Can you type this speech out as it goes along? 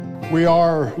We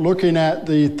are looking at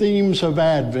the themes of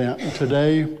Advent.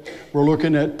 Today, we're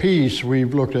looking at peace.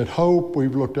 We've looked at hope.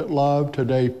 We've looked at love.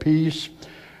 Today, peace.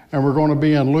 And we're going to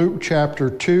be in Luke chapter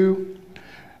 2,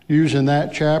 using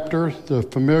that chapter, the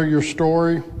familiar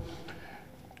story.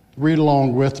 Read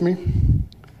along with me.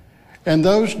 In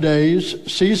those days,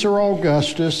 Caesar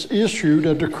Augustus issued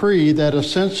a decree that a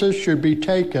census should be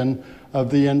taken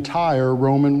of the entire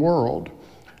Roman world.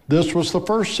 This was the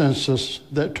first census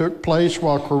that took place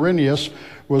while Quirinius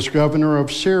was governor of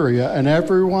Syria, and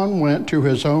everyone went to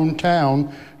his own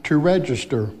town to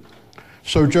register.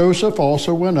 So Joseph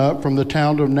also went up from the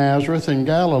town of Nazareth in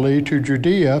Galilee to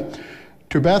Judea,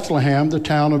 to Bethlehem, the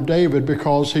town of David,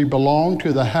 because he belonged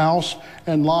to the house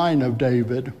and line of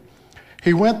David.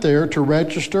 He went there to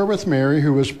register with Mary,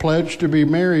 who was pledged to be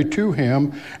married to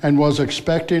him and was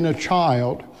expecting a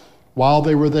child. While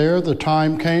they were there, the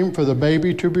time came for the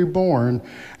baby to be born,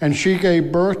 and she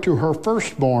gave birth to her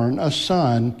firstborn, a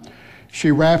son. She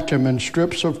wrapped him in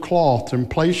strips of cloth and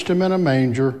placed him in a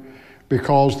manger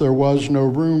because there was no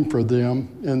room for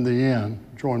them in the inn.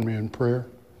 Join me in prayer.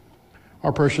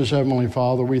 Our precious Heavenly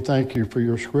Father, we thank you for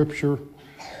your scripture.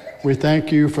 We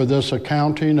thank you for this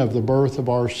accounting of the birth of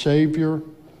our Savior.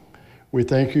 We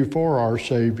thank you for our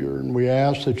Savior, and we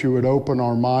ask that you would open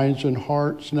our minds and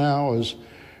hearts now as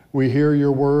we hear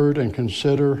your word and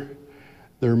consider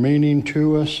their meaning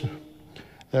to us,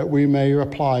 that we may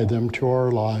apply them to our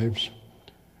lives.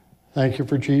 Thank you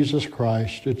for Jesus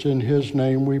Christ. It's in his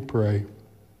name we pray.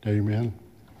 Amen.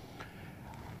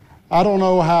 I don't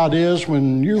know how it is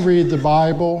when you read the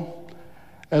Bible.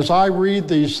 As I read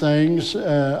these things,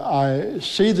 I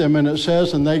see them, and it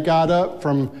says, and they got up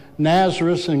from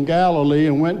Nazareth in Galilee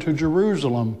and went to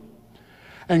Jerusalem.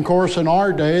 And of course, in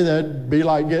our day, that'd be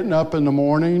like getting up in the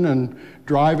morning and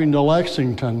driving to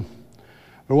Lexington.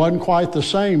 It wasn't quite the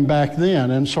same back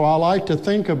then. And so I like to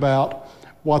think about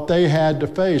what they had to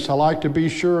face. I like to be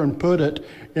sure and put it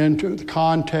into the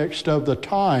context of the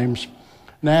times.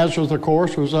 Nazareth, of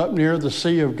course, was up near the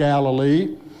Sea of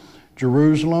Galilee.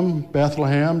 Jerusalem,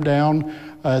 Bethlehem, down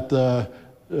at the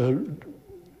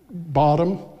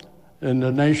bottom in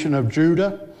the nation of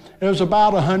Judah. It was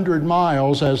about 100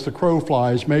 miles as the crow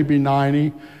flies, maybe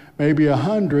 90, maybe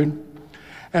 100.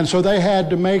 And so they had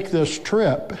to make this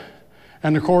trip.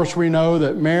 And of course, we know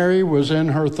that Mary was in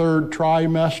her third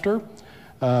trimester.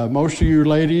 Most of you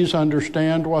ladies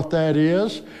understand what that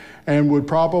is and would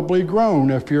probably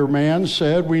groan if your man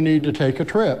said, we need to take a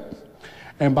trip.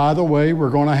 And by the way,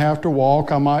 we're going to have to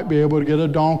walk. I might be able to get a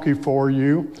donkey for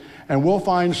you, and we'll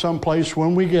find some place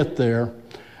when we get there.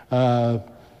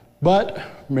 But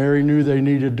Mary knew they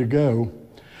needed to go.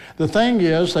 The thing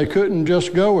is, they couldn't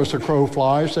just go as the crow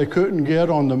flies. They couldn't get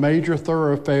on the major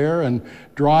thoroughfare and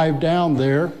drive down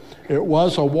there. It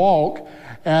was a walk,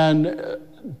 and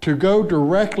to go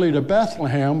directly to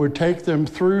Bethlehem would take them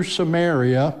through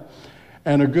Samaria,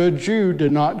 and a good Jew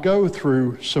did not go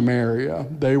through Samaria.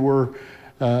 They were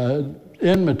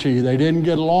enmity. They didn't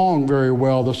get along very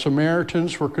well. The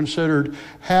Samaritans were considered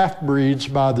half-breeds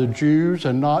by the Jews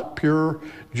and not pure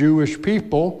Jewish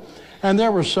people. And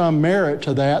there was some merit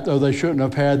to that, though they shouldn't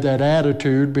have had that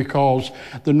attitude, because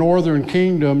the northern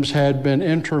kingdoms had been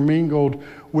intermingled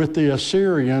with the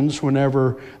Assyrians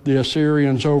whenever the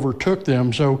Assyrians overtook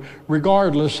them. So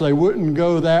regardless, they wouldn't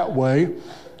go that way.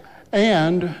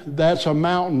 And that's a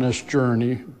mountainous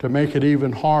journey to make it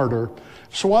even harder.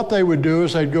 So what they would do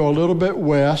is they'd go a little bit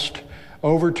west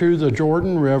over to the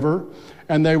Jordan River,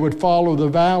 and they would follow the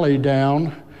valley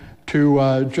down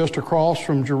to just across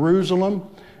from Jerusalem,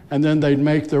 and then they'd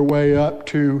make their way up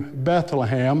to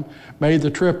Bethlehem. Made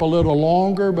the trip a little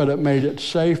longer, but it made it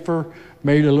safer,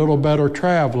 made a little better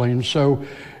traveling. So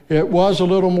it was a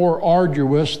little more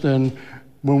arduous than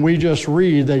when we just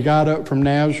read they got up from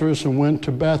Nazareth and went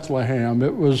to Bethlehem.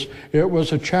 It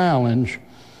was a challenge.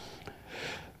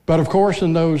 But of course,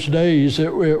 in those days,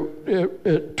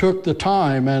 it took the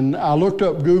time. And I looked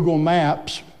up Google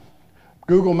Maps.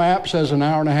 Google Maps says an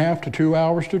hour and a half to 2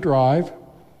 hours to drive.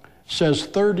 Says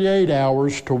 38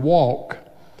 hours to walk.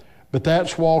 But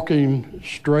that's walking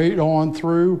straight on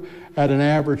through at an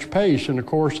average pace. And of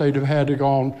course, they'd have had to go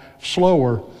on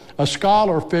slower. A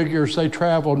scholar figures they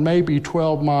traveled maybe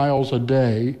 12 miles a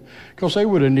day, because they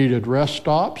would have needed rest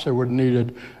stops. They would have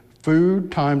needed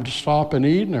food, time to stop and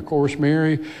eat. And of course,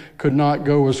 Mary could not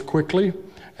go as quickly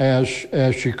as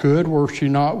she could were she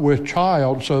not with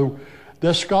child. So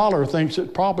this scholar thinks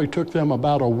it probably took them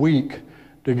about a week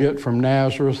to get from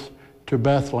Nazareth to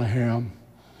Bethlehem.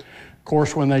 Of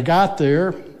course, when they got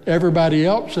there, everybody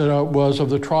else that was of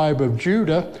the tribe of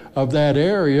Judah of that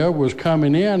area was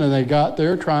coming in, and they got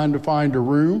there trying to find a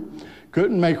room,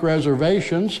 couldn't make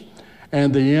reservations.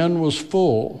 and the inn was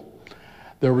full.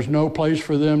 There was no place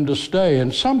for them to stay.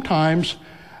 And sometimes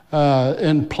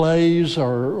in plays,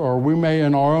 or we may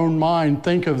in our own mind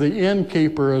think of the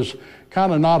innkeeper as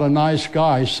kind of not a nice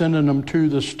guy, sending them to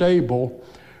the stable,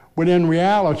 when in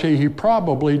reality he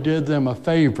probably did them a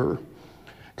favor,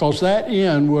 because that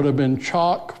inn would have been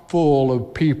chock full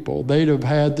of people. They'd have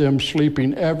had them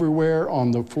sleeping everywhere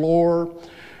on the floor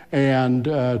and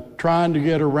trying to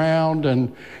get around.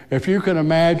 And if you can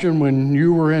imagine when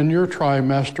you were in your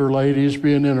trimester, ladies,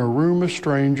 being in a room of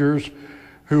strangers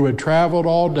who had traveled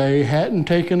all day, hadn't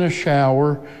taken a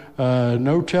shower,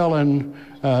 no telling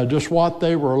just what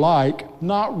they were like,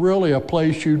 not really a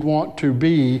place you'd want to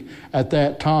be at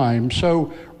that time.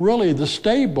 So really the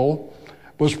stable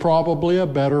was probably a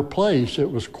better place.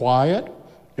 It was quiet,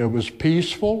 it was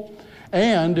peaceful,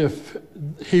 and if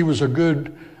he was a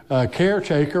good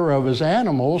caretaker of his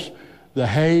animals, the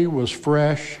hay was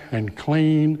fresh and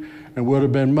clean and would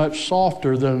have been much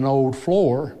softer than an old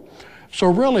floor. So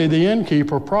really the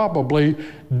innkeeper probably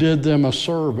did them a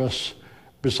service.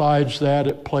 Besides that,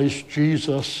 it placed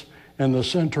Jesus in the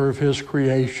center of his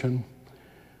creation.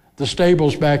 The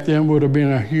stables back then would have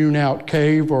been a hewn out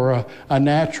cave or a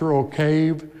natural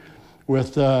cave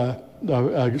with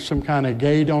some kind of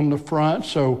gate on the front.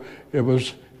 So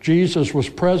Jesus was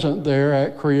present there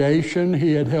at creation.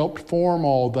 He had helped form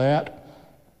all that.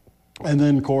 And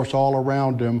then, of course, all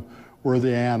around him were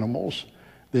the animals.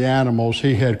 The animals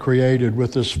he had created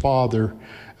with his Father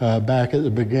back at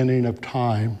the beginning of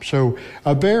time. So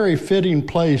a very fitting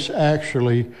place,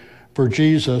 actually, for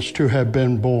Jesus to have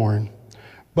been born.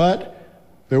 But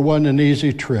it wasn't an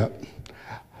easy trip.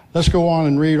 Let's go on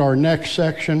and read our next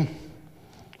section,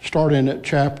 starting at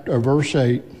verse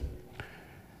 8.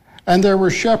 And there were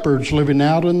shepherds living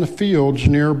out in the fields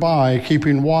nearby,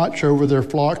 keeping watch over their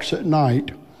flocks at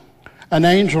night. An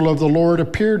angel of the Lord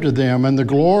appeared to them, and the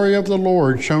glory of the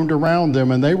Lord shone around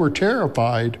them, and they were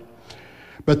terrified.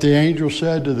 But the angel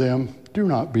said to them, "Do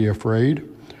not be afraid.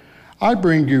 I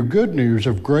bring you good news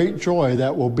of great joy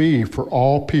that will be for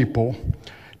all people.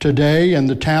 Today in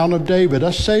the town of David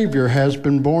a Savior has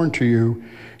been born to you.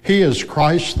 He is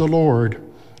Christ the Lord.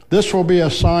 This will be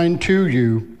a sign to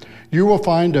you. You will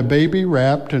find a baby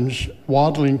wrapped in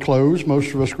swaddling clothes."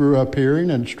 Most of us grew up hearing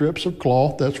in strips of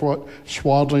cloth. That's what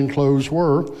swaddling clothes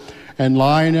were. "And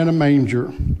lying in a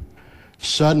manger."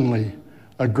 Suddenly,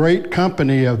 a great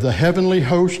company of the heavenly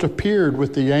host appeared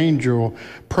with the angel,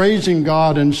 praising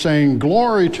God and saying,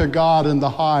 "Glory to God in the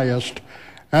highest,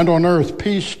 and on earth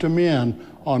peace to men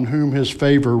on whom his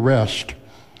favor rests."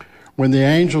 When the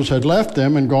angels had left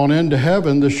them and gone into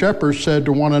heaven, the shepherds said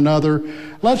to one another,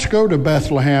 "Let's go to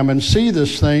Bethlehem and see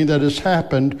this thing that has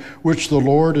happened, which the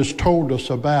Lord has told us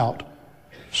about."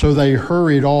 So they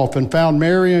hurried off and found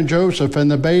Mary and Joseph and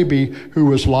the baby who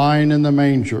was lying in the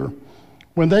manger.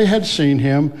 When they had seen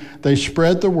him, they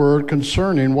spread the word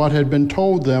concerning what had been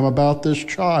told them about this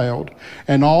child,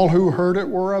 and all who heard it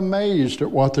were amazed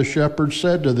at what the shepherds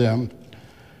said to them.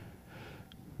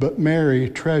 But Mary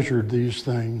treasured these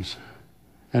things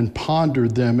and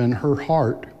pondered them in her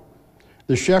heart.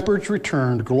 The shepherds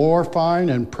returned, glorifying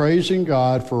and praising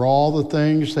God for all the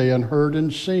things they had heard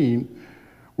and seen,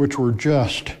 which were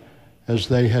just as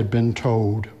they had been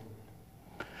told.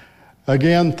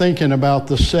 Again, thinking about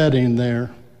the setting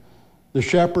there, the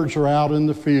shepherds are out in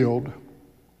the field.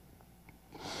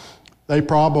 They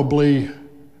probably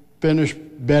finished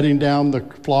bedding down the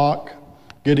flock,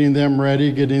 getting them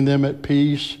ready, getting them at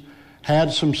peace,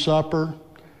 had some supper.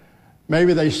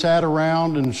 Maybe they sat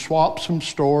around and swapped some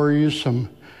stories, some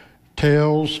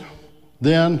tales.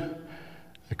 Then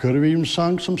they could have even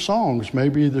sung some songs.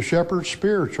 Maybe the Shepherd's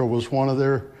Spiritual was one of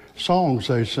their songs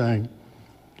they sang.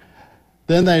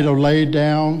 Then they'd have laid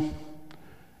down,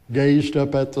 gazed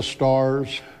up at the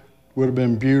stars. Would have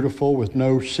been beautiful with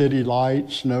no city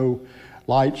lights, no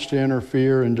lights to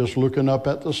interfere, and just looking up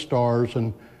at the stars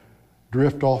and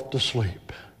drift off to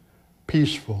sleep.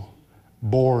 Peaceful,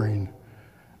 boring.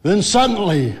 Then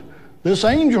suddenly, this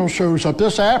angel shows up,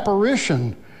 this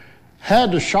apparition.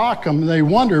 Had to shock them. They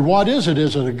wondered, what is it?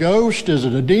 Is it a ghost? Is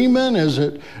it a demon? Is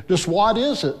it just, what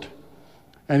is it?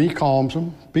 And he calms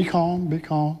them. Be calm, be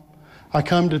calm. I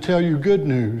come to tell you good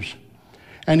news.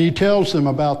 And he tells them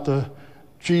about the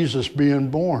Jesus being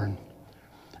born.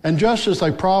 And just as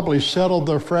they probably settled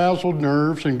their frazzled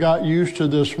nerves and got used to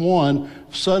this one,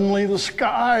 suddenly the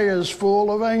sky is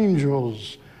full of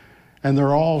angels. And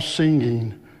they're all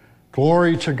singing,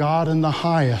 "Glory to God in the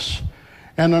highest,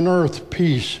 and on earth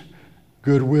peace,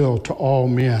 goodwill to all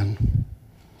men."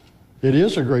 It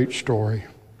is a great story.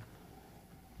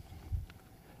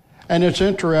 And it's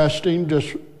interesting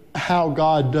just how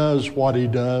God does what he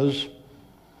does.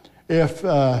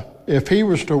 If he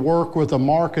was to work with a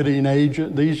marketing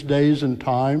agent these days and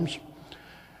times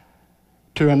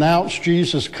to announce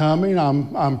Jesus coming,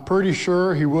 I'm pretty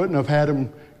sure he wouldn't have had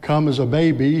him come as a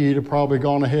baby. He'd have probably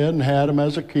gone ahead and had him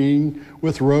as a king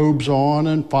with robes on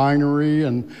and finery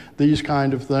and these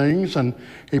kind of things. And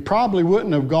he probably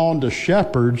wouldn't have gone to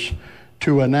shepherds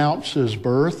to announce his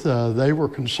birth. They were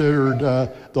considered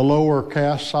the lower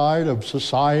caste side of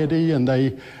society, and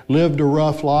they lived a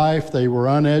rough life. They were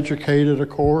uneducated, of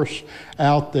course,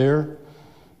 out there.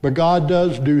 But God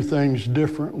does do things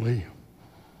differently.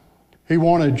 He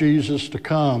wanted Jesus to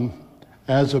come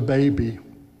as a baby,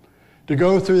 to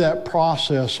go through that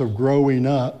process of growing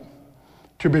up,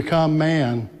 to become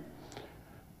man.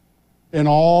 In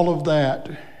all of that,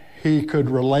 he could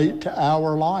relate to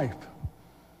our life.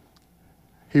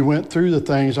 He went through the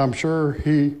things. I'm sure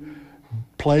he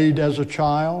played as a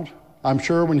child. I'm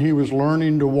sure when he was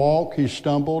learning to walk, he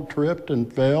stumbled, tripped,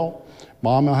 and fell.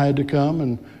 Mama had to come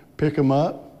and pick him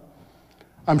up.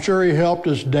 I'm sure he helped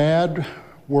his dad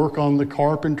work on the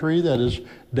carpentry that his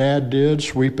dad did,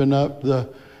 sweeping up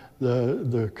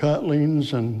the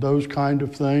cutlings and those kind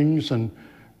of things, and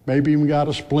maybe even got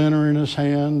a splinter in his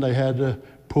hand. They had to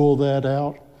pull that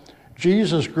out.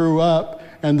 Jesus grew up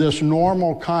in this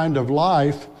normal kind of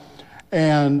life,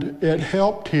 and it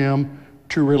helped him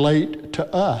to relate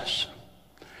to us.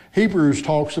 Hebrews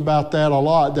talks about that a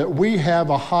lot, that we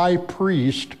have a high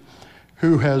priest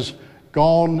who has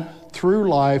gone through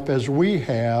life as we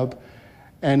have,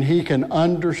 and he can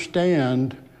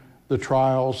understand the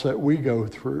trials that we go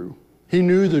through. He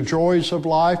knew the joys of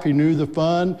life. He knew the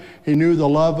fun. He knew the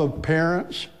love of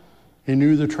parents. He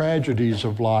knew the tragedies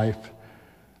of life,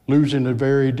 losing a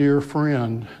very dear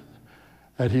friend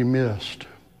that he missed.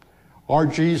 Our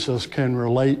Jesus can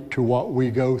relate to what we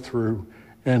go through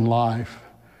in life,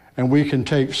 and we can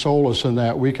take solace in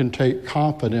that. We can take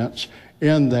confidence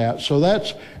in that. So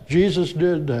Jesus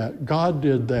did that. God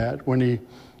did that when he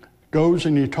goes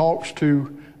and he talks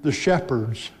to the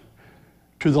shepherds,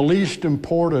 to the least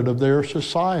important of their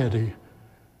society,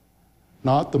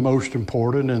 not the most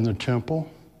important in the temple.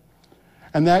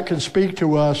 And that can speak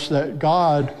to us that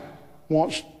God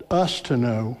wants us to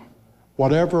know,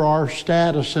 whatever our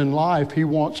status in life, he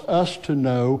wants us to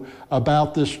know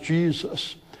about this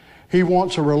Jesus. He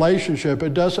wants a relationship.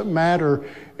 It doesn't matter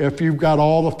if you've got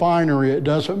all the finery. It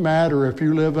doesn't matter if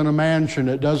you live in a mansion.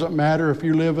 It doesn't matter if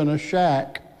you live in a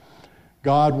shack.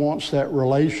 God wants that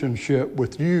relationship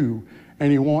with you,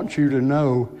 and he wants you to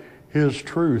know his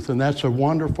truth. And that's a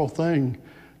wonderful thing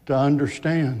to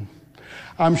understand.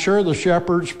 I'm sure the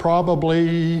shepherds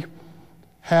probably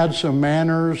had some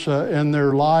manners in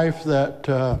their life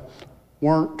that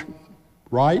weren't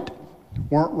right,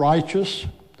 weren't righteous.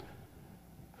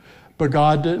 But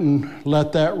God didn't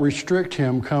let that restrict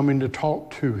him coming to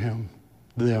talk to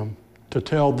them, to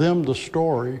tell them the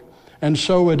story. And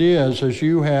so it is, as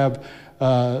you have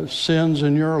sins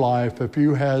in your life, if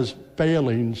you have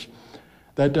failings,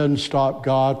 that doesn't stop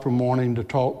God from wanting to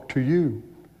talk to you,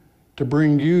 to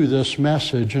bring you this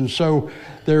message. And so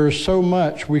there is so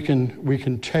much we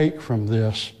can take from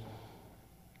this.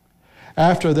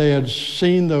 After they had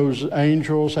seen those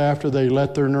angels, after they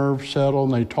let their nerves settle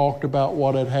and they talked about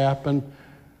what had happened,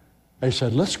 they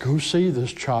said, let's go see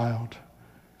this child.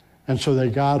 And so they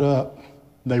got up,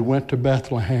 they went to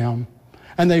Bethlehem,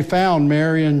 and they found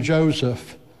Mary and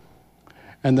Joseph,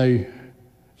 and they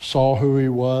saw who he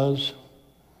was,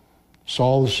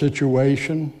 saw the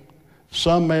situation.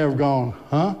 Some may have gone,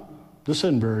 this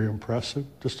isn't very impressive,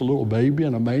 just a little baby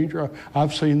in a manger.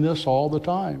 I've seen this all the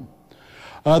time.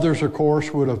 Others, of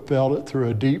course, would have felt it through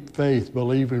a deep faith,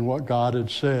 believing what God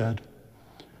had said.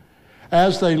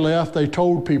 As they left, they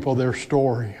told people their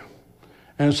story.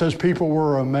 And it says people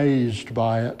were amazed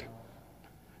by it.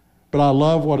 But I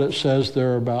love what it says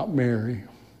there about Mary.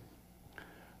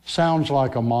 Sounds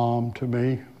like a mom to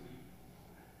me.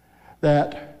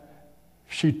 That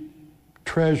she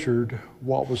treasured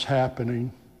what was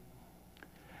happening.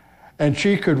 And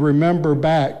she could remember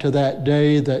back to that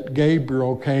day that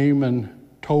Gabriel came and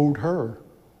told her,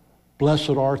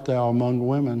 blessed art thou among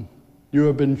women. You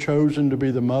have been chosen to be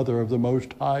the mother of the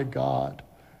Most High God.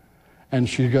 And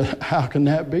she goes, how can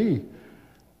that be?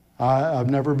 I've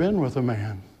never been with a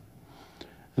man.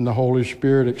 And the Holy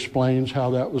Spirit explains how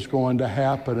that was going to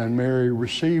happen, and Mary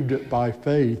received it by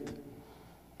faith.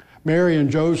 Mary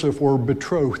and Joseph were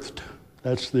betrothed.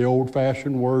 That's the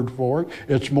old-fashioned word for it.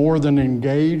 It's more than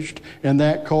engaged. In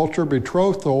that culture,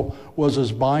 betrothal was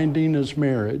as binding as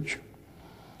marriage.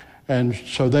 And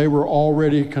so they were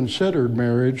already considered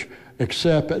marriage,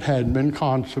 except it hadn't been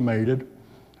consummated.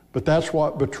 But that's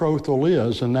what betrothal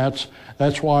is, and that's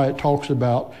why it talks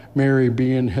about Mary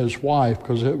being his wife,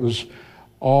 because it was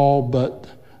all but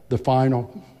the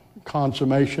final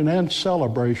consummation and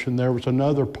celebration. There was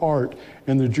another part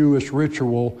in the Jewish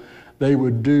ritual they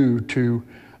would do to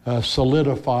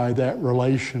solidify that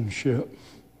relationship.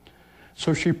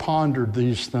 So she pondered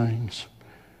these things.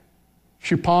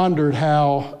 She pondered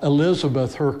how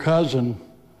Elizabeth, her cousin,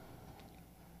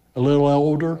 a little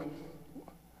older,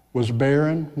 was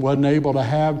barren, wasn't able to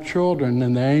have children,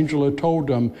 and the angel had told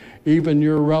them, even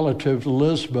your relative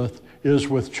Elizabeth is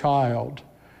with child.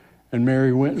 And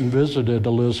Mary went and visited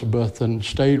Elizabeth and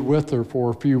stayed with her for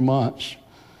a few months.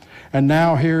 And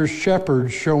now here's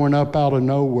shepherds showing up out of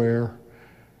nowhere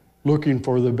looking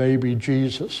for the baby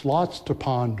Jesus. Lots to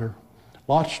ponder,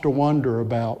 lots to wonder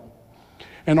about.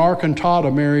 In our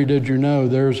cantata, Mary, Did You Know,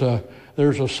 there's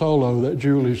a solo that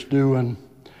Julie's doing.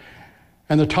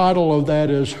 And the title of that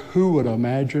is, Who Would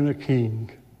Imagine a King?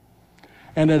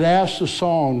 And it asks the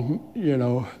song,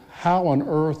 how on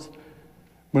earth,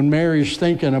 when Mary's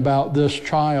thinking about this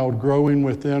child growing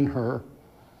within her,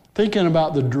 thinking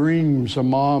about the dreams a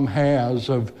mom has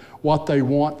of what they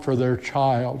want for their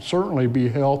child, certainly be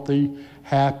healthy,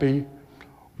 happy,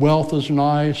 wealth is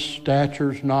nice,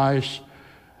 stature's nice,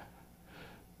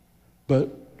 but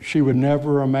she would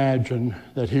never imagine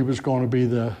that he was going to be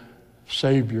the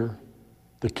Savior,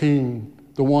 the King,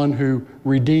 the one who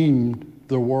redeemed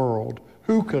the world.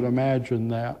 Who could imagine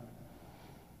that?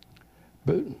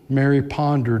 But Mary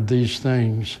pondered these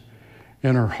things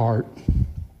in her heart.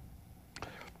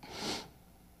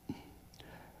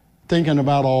 Thinking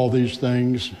about all these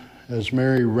things, as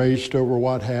Mary raced over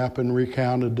what happened,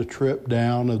 recounted the trip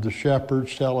down of the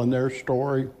shepherds telling their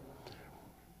story.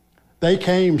 They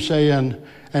came saying,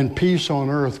 and peace on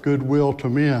earth, goodwill to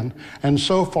men. And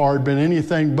so far it had been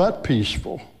anything but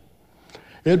peaceful.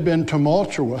 It had been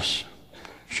tumultuous.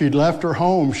 She'd left her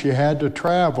home. She had to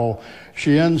travel.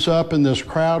 She ends up in this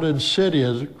crowded city,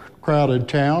 a crowded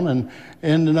town, and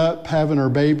ended up having her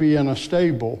baby in a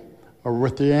stable or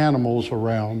with the animals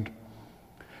around.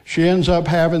 She ends up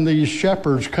having these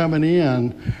shepherds coming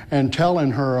in and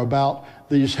telling her about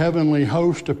these heavenly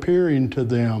hosts appearing to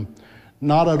them.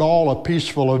 Not at all a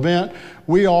peaceful event.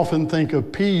 We often think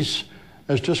of peace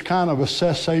as just kind of a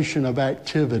cessation of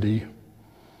activity.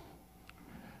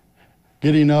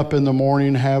 Getting up in the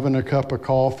morning, having a cup of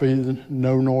coffee,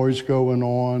 no noise going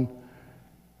on,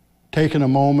 taking a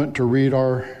moment to read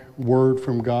our word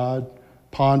from God,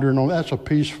 pondering on, that's a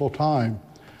peaceful time.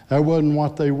 That wasn't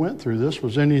what they went through. This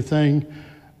was anything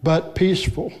but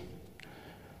peaceful.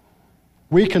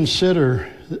 We consider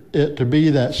it to be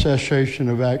that cessation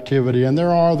of activity, and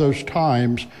there are those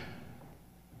times,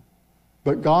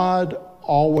 but God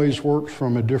always works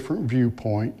from a different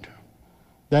viewpoint.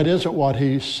 That isn't what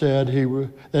he said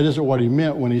that isn't what he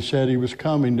meant when he said he was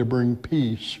coming to bring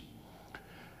peace.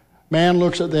 Man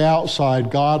looks at the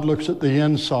outside, God looks at the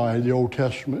inside, the Old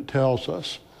Testament tells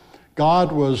us.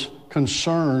 God was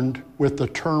concerned with the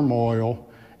turmoil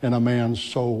in a man's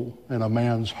soul, in a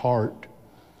man's heart.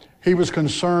 He was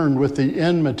concerned with the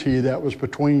enmity that was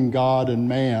between God and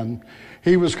man.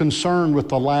 He was concerned with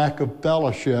the lack of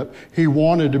fellowship. He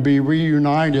wanted to be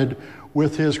reunited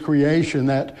with his creation,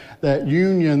 that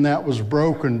union that was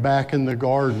broken back in the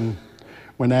garden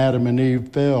when Adam and Eve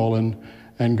fell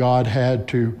and God had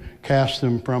to cast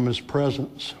them from his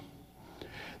presence.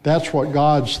 That's what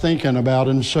God's thinking about.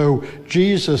 And so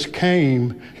Jesus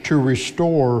came to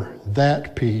restore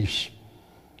that peace,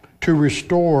 to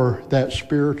restore that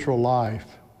spiritual life.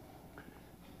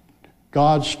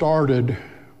 God started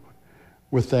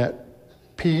with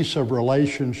that piece of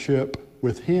relationship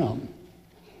with him.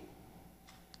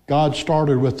 God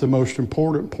started with the most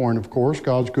important point, of course.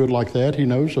 God's good like that. He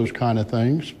knows those kind of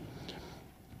things.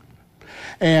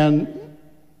 And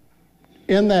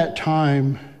in that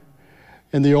time,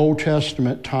 in the Old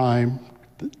Testament time,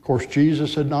 of course,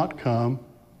 Jesus had not come.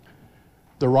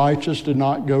 The righteous did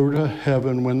not go to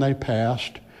heaven when they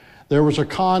passed. There was a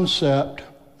concept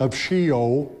of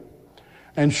Sheol,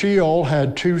 and Sheol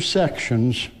had two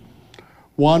sections.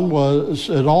 One was,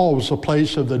 it all was a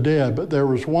place of the dead, but there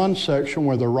was one section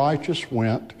where the righteous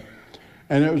went,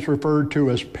 and it was referred to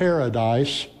as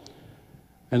paradise,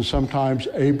 and sometimes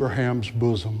Abraham's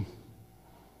bosom.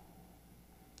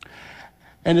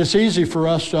 And it's easy for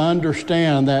us to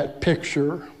understand that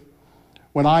picture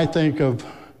when I think of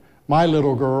my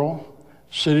little girl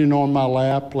sitting on my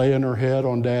lap, laying her head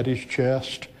on Daddy's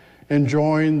chest,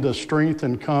 enjoying the strength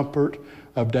and comfort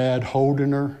of Dad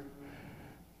holding her,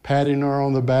 patting her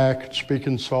on the back,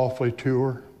 speaking softly to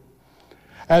her.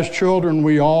 As children,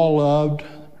 we all loved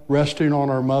resting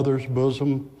on our mother's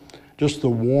bosom, just the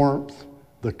warmth,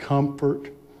 the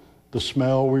comfort, the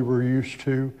smell we were used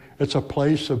to. It's a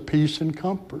place of peace and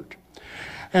comfort.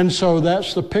 And so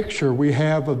that's the picture we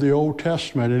have of the Old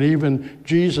Testament, and even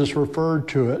Jesus referred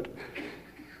to it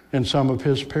in some of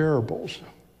his parables.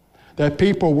 That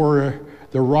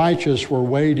the righteous were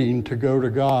waiting to go to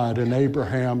God in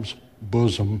Abraham's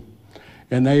bosom,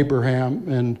 and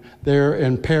Abraham and there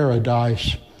in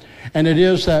paradise. And it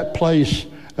is that place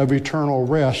of eternal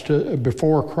rest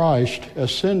before Christ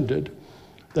ascended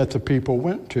that the people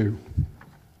went to.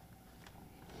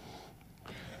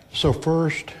 So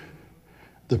first,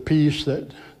 the peace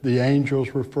that the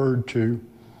angels referred to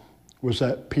was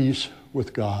that peace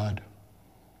with God.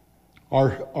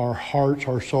 Our hearts,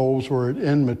 our souls were at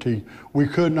enmity. We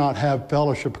could not have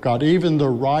fellowship with God. Even the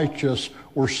righteous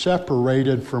were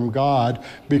separated from God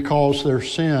because their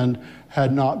sin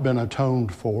had not been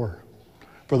atoned for.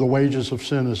 For the wages of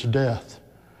sin is death,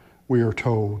 we are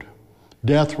told.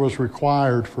 Death was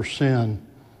required for sin.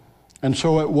 And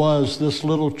so it was this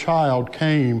little child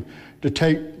came to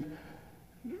take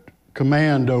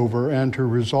command over and to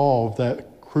resolve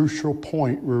that crucial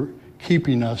point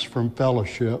keeping us from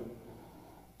fellowship.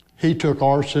 He took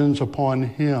our sins upon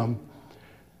him.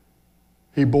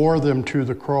 He bore them to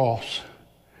the cross.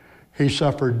 He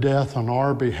suffered death on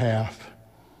our behalf.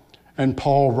 And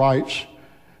Paul writes,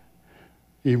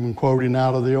 even quoting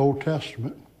out of the Old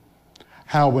Testament,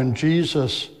 how when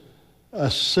Jesus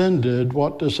ascended,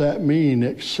 what does that mean?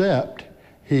 Except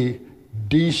he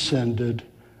descended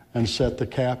and set the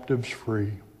captives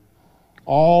free.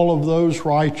 All of those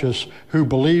righteous who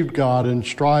believed God and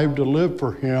strived to live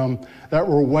for him, that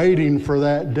were waiting for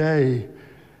that day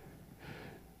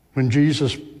when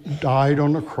Jesus died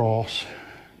on the cross,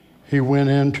 he went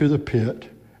into the pit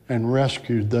and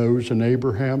rescued those in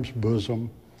Abraham's bosom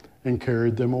and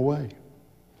carried them away.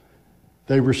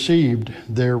 They received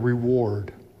their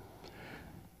reward.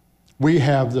 We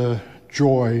have the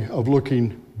joy of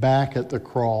looking back at the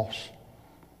cross.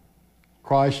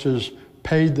 Christ has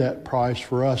paid that price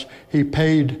for us. He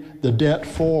paid the debt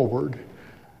forward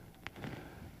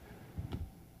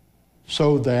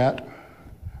so that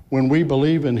when we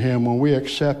believe in him, when we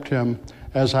accept him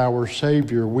as our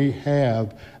Savior, we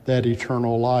have that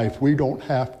eternal life. We don't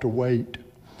have to wait.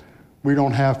 We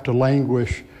don't have to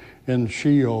languish in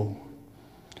Sheol.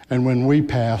 And when we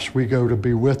pass, we go to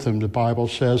be with him. The Bible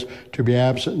says to be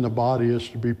absent in the body is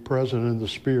to be present in the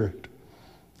spirit.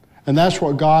 And that's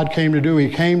what God came to do. He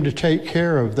came to take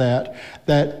care of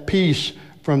that peace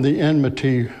from the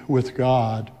enmity with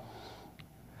God.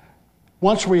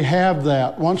 Once we have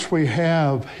that, once we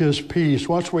have his peace,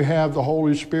 once we have the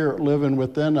Holy Spirit living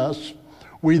within us,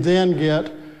 we then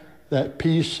get that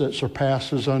peace that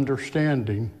surpasses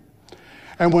understanding.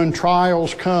 And when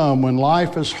trials come, when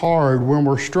life is hard, when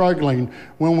we're struggling,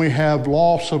 when we have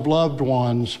loss of loved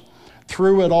ones,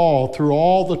 through it all, through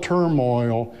all the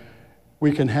turmoil,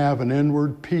 we can have an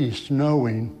inward peace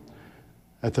knowing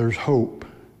that there's hope,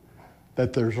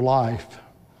 that there's life,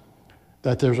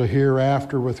 that there's a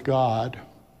hereafter with God.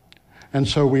 And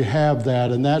so we have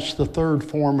that, and that's the third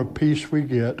form of peace we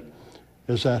get,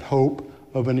 is that hope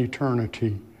of an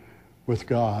eternity with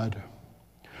God.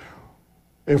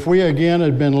 If we again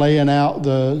had been laying out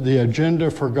the agenda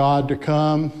for God to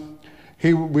come,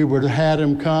 we would have had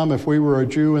him come if we were a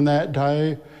Jew in that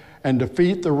day and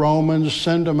defeat the Romans,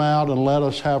 send them out and let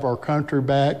us have our country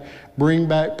back, bring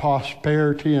back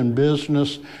prosperity and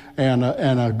business and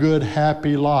a good,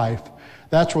 happy life.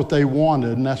 That's what they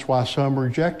wanted, and that's why some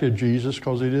rejected Jesus,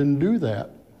 because he didn't do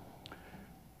that.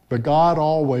 But God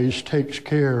always takes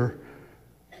care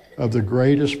of the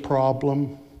greatest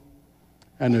problem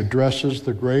and addresses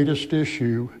the greatest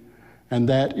issue, and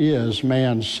that is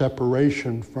man's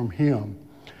separation from him.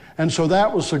 And so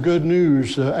that was the good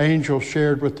news the angel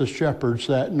shared with the shepherds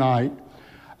that night.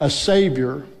 A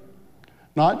Savior,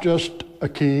 not just a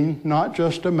king, not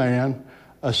just a man,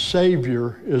 a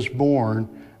Savior is born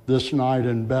this night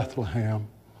in Bethlehem.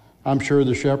 I'm sure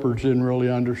the shepherds didn't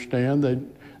really understand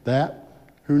that.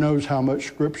 Who knows how much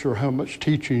scripture, how much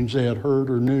teachings they had heard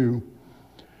or knew.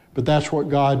 But that's what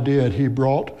God did. He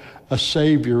brought a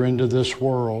Savior into this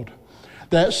world.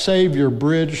 That Savior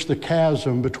bridged the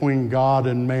chasm between God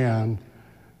and man.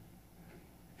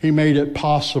 He made it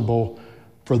possible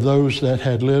for those that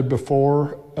had lived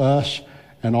before us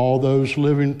and all those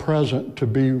living present to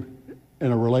be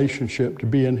in a relationship, to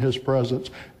be in his presence,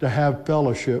 to have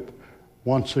fellowship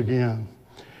once again.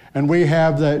 And we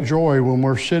have that joy when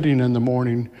we're sitting in the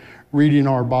morning reading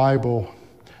our Bible,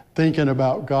 thinking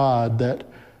about God, that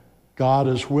God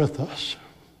is with us.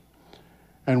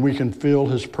 And we can feel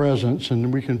his presence,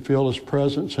 and we can feel his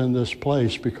presence in this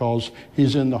place because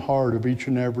he's in the heart of each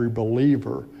and every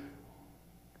believer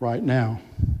right now.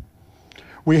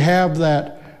 We have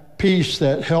that peace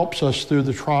that helps us through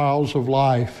the trials of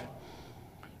life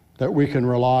that we can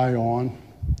rely on.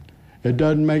 It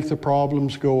doesn't make the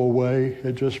problems go away.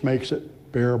 It just makes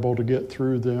it bearable to get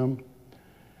through them.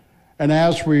 And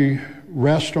as we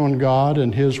rest on God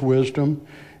and his wisdom,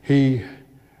 he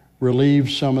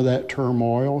relieves some of that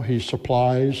turmoil. He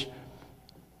supplies.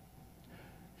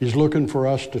 He's looking for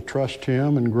us to trust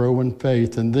him and grow in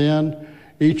faith. And then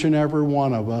each and every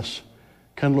one of us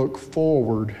can look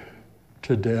forward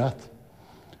to death.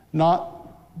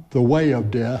 Not the way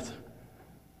of death,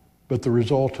 but the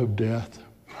result of death.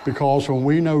 Because when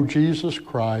we know Jesus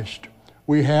Christ,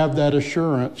 we have that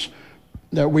assurance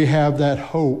that we have that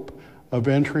hope of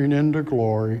entering into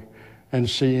glory and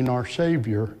seeing our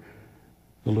Savior,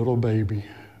 the little baby,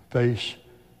 face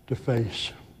to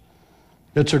face.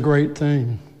 It's a great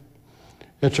thing.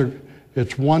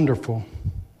 It's wonderful.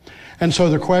 And so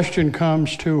the question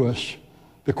comes to us,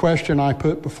 the question I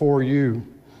put before you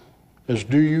is,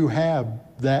 do you have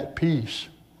that peace?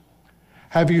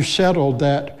 Have you settled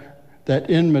that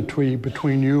enmity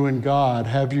between you and God?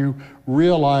 Have you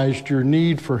realized your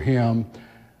need for him?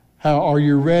 How are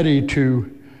you ready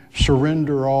to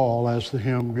surrender all, as the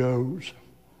hymn goes?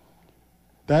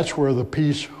 That's where the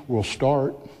peace will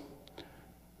start.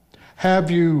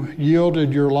 Have you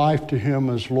yielded your life to him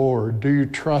as Lord? Do you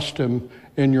trust him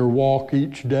in your walk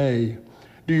each day?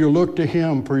 Do you look to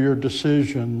him for your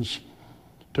decisions,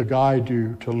 to guide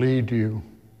you, to lead you?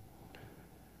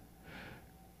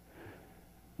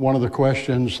 One of the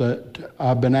questions that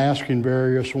I've been asking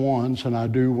various ones, and I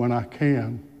do when I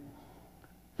can,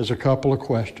 is a couple of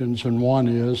questions. And one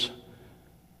is,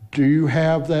 do you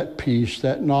have that peace,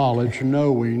 that knowledge,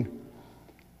 knowing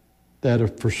that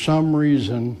if for some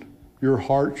reason your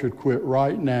heart should quit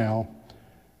right now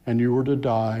and you were to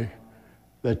die,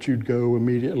 that you'd go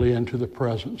immediately into the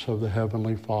presence of the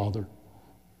Heavenly Father?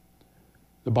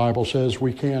 The Bible says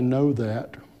we can know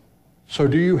that. So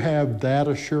do you have that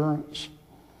assurance?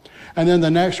 And then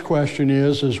the next question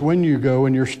is when you go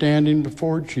and you're standing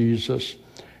before Jesus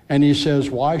and he says,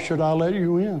 why should I let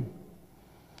you in?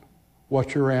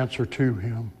 What's your answer to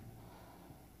him?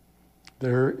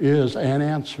 There is an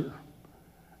answer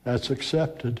that's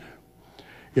accepted.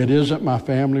 It isn't my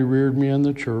family reared me in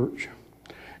the church.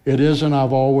 It isn't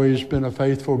I've always been a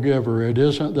faithful giver. It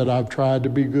isn't that I've tried to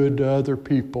be good to other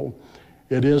people.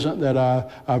 It isn't that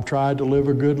I've tried to live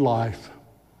a good life.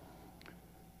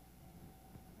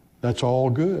 That's all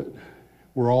good.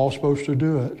 We're all supposed to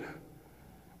do it.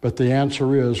 But the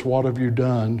answer is, what have you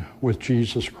done with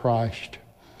Jesus Christ?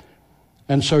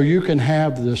 And so you can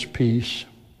have this peace.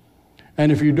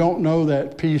 And if you don't know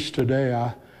that peace today,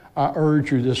 I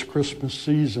urge you this Christmas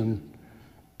season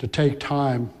to take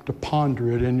time to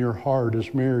ponder it in your heart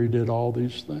as Mary did all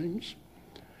these things.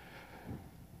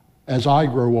 As I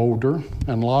grow older,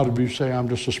 and a lot of you say I'm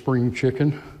just a spring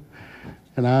chicken,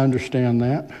 and I understand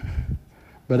that,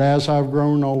 but as I've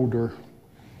grown older,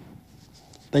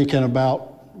 thinking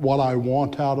about what I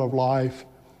want out of life,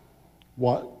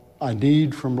 what I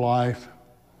need from life,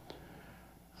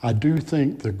 I do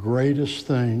think the greatest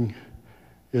thing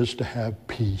is to have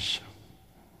peace.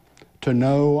 To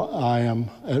know I am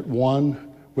at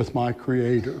one with my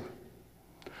Creator.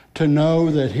 To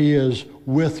know that he is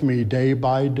with me day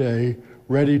by day,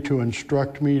 ready to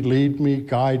instruct me, lead me,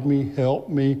 guide me, help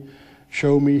me,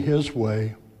 show me his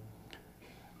way.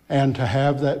 And to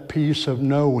have that peace of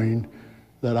knowing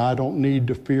that I don't need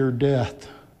to fear death.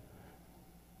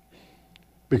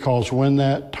 Because when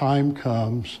that time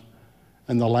comes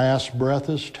and the last breath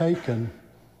is taken,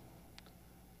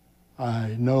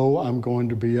 I know I'm going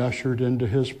to be ushered into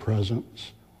his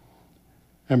presence.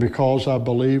 And because I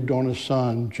believed on his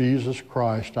Son, Jesus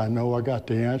Christ, I know I got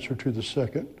the answer to the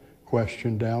second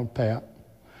question down pat.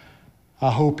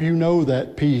 I hope you know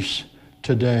that peace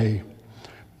today.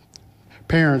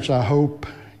 Parents, I hope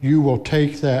you will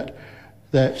take that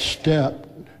step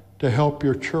to help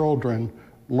your children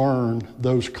learn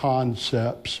those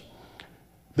concepts.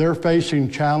 They're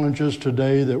facing challenges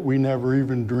today that we never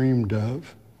even dreamed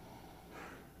of.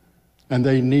 And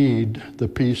they need the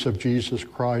peace of Jesus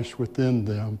Christ within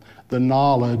them, the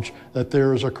knowledge that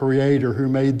there is a Creator who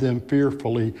made them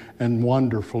fearfully and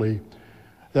wonderfully,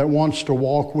 that wants to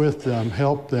walk with them,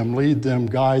 help them, lead them,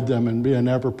 guide them, and be an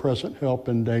ever-present help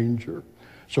in danger.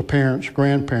 So parents,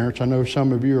 grandparents, I know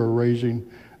some of you are raising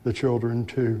the children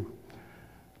too.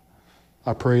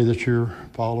 I pray that you're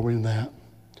following that.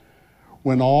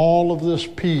 When all of this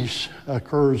peace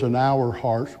occurs in our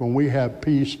hearts, when we have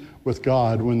peace with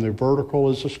God, when the vertical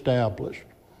is established,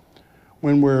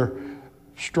 when we're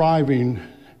striving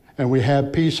and we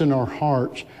have peace in our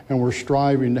hearts and we're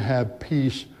striving to have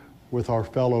peace with our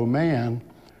fellow man,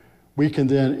 we can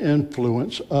then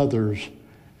influence others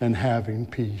in having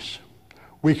peace.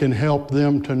 We can help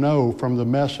them to know from the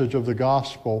message of the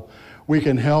gospel. We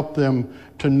can help them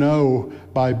to know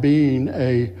by being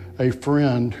a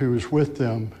friend who is with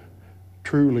them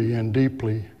truly and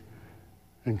deeply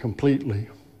and completely.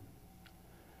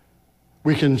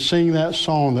 We can sing that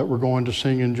song that we're going to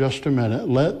sing in just a minute.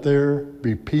 Let there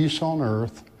be peace on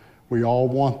earth. We all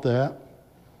want that.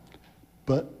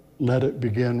 But let it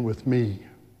begin with me.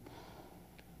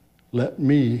 Let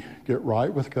me get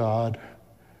right with God.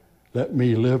 Let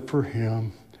me live for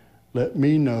Him. Let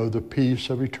me know the peace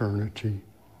of eternity.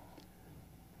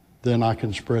 Then I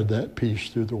can spread that peace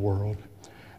through the world.